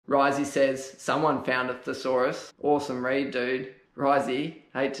Risey says, someone found a thesaurus. Awesome read, dude. Risey,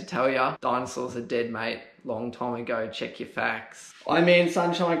 hate to tell ya, dinosaurs are dead, mate. Long time ago, check your facts. I'm in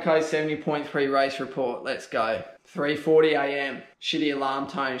Sunshine Coast 70.3 race report. Let's go. 3:40 a.m. Shitty alarm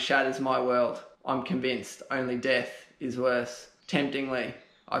tone shatters my world. I'm convinced only death is worse. Temptingly,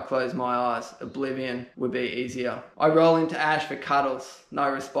 I close my eyes. Oblivion would be easier. I roll into Ash for cuddles. No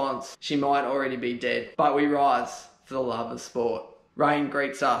response. She might already be dead. But we rise for the love of sport. Rain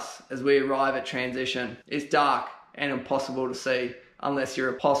greets us as we arrive at transition. It's dark and impossible to see unless you're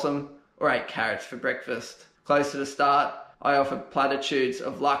a possum or ate carrots for breakfast. Close to the start, I offer platitudes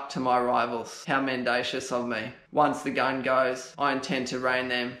of luck to my rivals. How mendacious of me. Once the gun goes, I intend to rain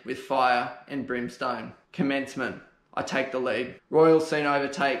them with fire and brimstone. Commencement. I take the lead. Royal soon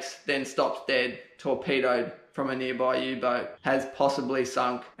overtakes, then stops dead, torpedoed from a nearby U-boat. Has possibly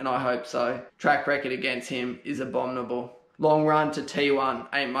sunk, and I hope so. Track record against him is abominable. Long run to T1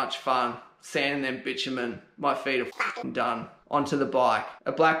 ain't much fun. Sand and then bitumen. My feet are f***ing done. Onto the bike.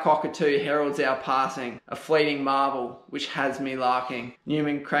 A black cockatoo heralds our passing. A fleeting marvel, which has me larking.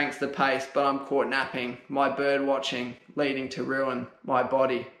 Newman cranks the pace, but I'm caught napping. My bird watching, leading to ruin. My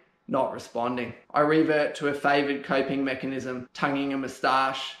body not responding. I revert to a favoured coping mechanism, tonguing a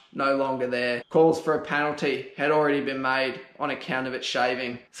moustache, no longer there. Calls for a penalty had already been made on account of it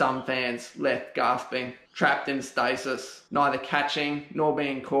shaving. Some fans left gasping. Trapped in stasis, neither catching nor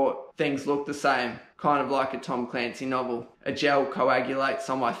being caught. Things look the same, kind of like a Tom Clancy novel. A gel coagulates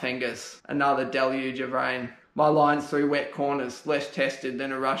on my fingers, another deluge of rain. My lines through wet corners, less tested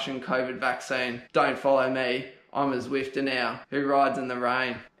than a Russian COVID vaccine. Don't follow me, I'm a Zwifter now, who rides in the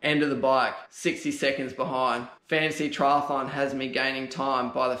rain. End of the bike, 60 seconds behind. Fantasy Triathlon has me gaining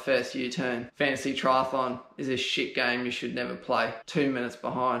time by the first U-turn. Fantasy Triathlon is a shit game you should never play. 2 minutes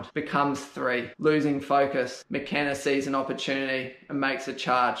behind. Becomes 3. Losing focus. McKenna sees an opportunity and makes a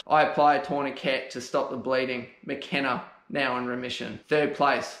charge. I apply a tourniquet to stop the bleeding. McKenna now in remission. 3rd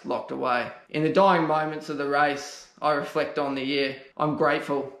place, locked away. In the dying moments of the race, I reflect on the year. I'm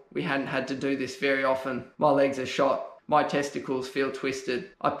grateful we hadn't had to do this very often. My legs are shot. My testicles feel twisted.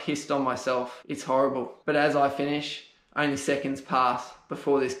 I pissed on myself. It's horrible. But as I finish, only seconds pass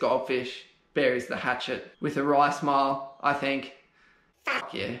before this goldfish buries the hatchet. With a wry smile, I think,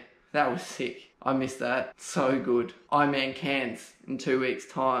 fuck yeah, that was sick. I missed that. So good. Ironman Cairns in 2 weeks'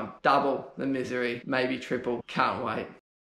 time. Double the misery, maybe triple. Can't wait.